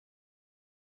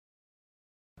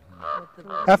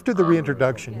After the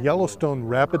reintroduction, Yellowstone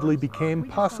rapidly became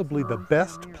possibly the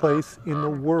best place in the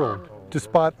world to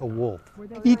spot a wolf.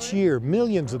 Each year,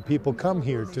 millions of people come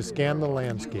here to scan the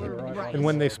landscape. And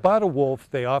when they spot a wolf,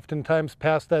 they oftentimes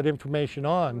pass that information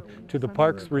on to the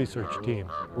park's research team.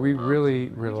 We really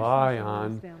rely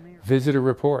on visitor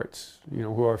reports,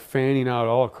 who are fanning out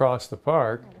all across the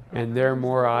park, and they're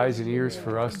more eyes and ears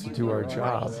for us to do our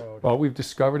job. Well, we've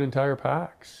discovered entire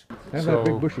packs. And that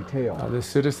big bushy tail. The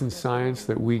citizen science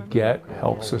that we get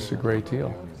helps us a great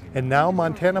deal. And now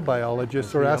Montana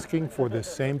biologists are asking for this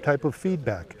same type of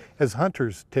feedback as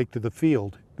hunters take to the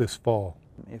field this fall.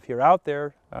 If you're out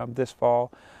there this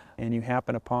fall and you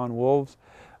happen upon wolves,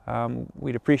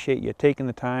 we'd appreciate you taking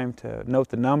the time to note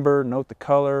the number, note the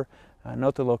color,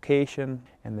 note the location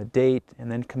and the date,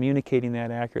 and then communicating that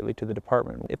accurately to the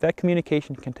department. If that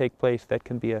communication can take place, that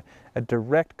can be a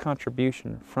direct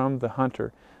contribution from the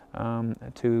hunter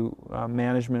to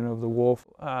management of the wolf.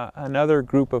 Another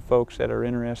group of folks that are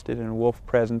interested in wolf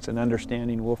presence and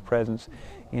understanding wolf presence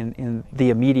in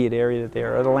the immediate area that they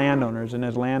are the landowners. And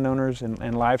as landowners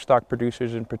and livestock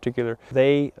producers in particular,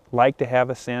 they like to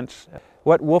have a sense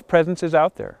what wolf presence is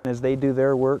out there as they do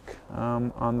their work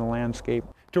on the landscape.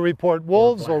 To report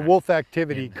wolves or wolf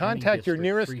activity, contact your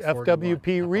nearest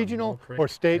FWP regional or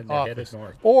state office,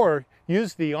 or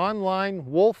use the online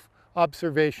Wolf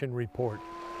Observation Report.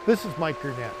 This is Mike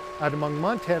Gurnett, out among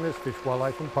Montana's fish,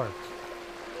 wildlife, and parks.